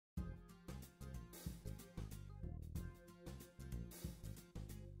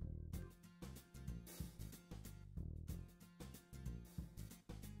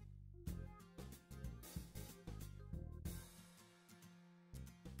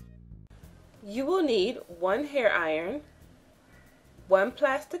You will need one hair iron, one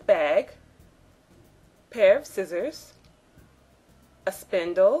plastic bag, pair of scissors, a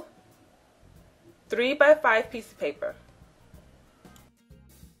spindle, 3x5 piece of paper.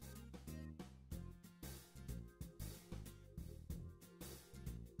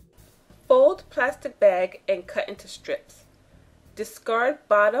 Fold plastic bag and cut into strips. Discard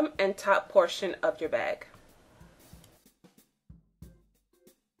bottom and top portion of your bag.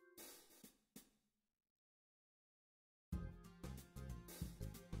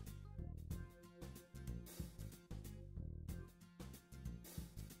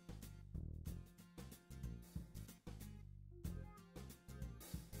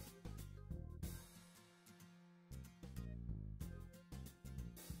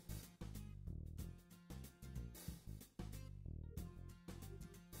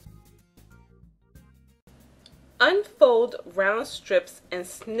 Unfold round strips and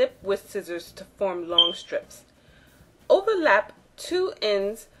snip with scissors to form long strips. Overlap two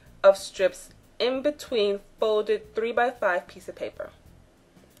ends of strips in between folded 3x5 piece of paper.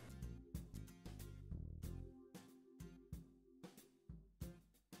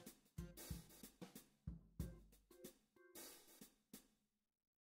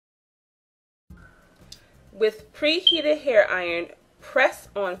 With preheated hair iron, press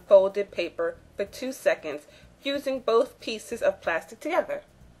on folded paper for 2 seconds, fusing both pieces of plastic together.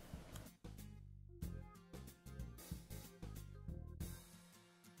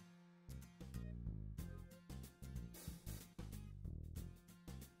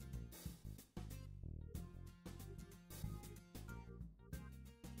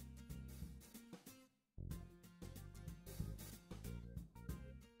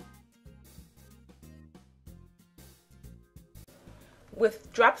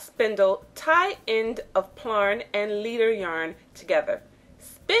 With drop spindle, tie end of Plarn and leader yarn together.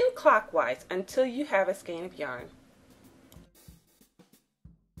 Spin clockwise until you have a skein of yarn.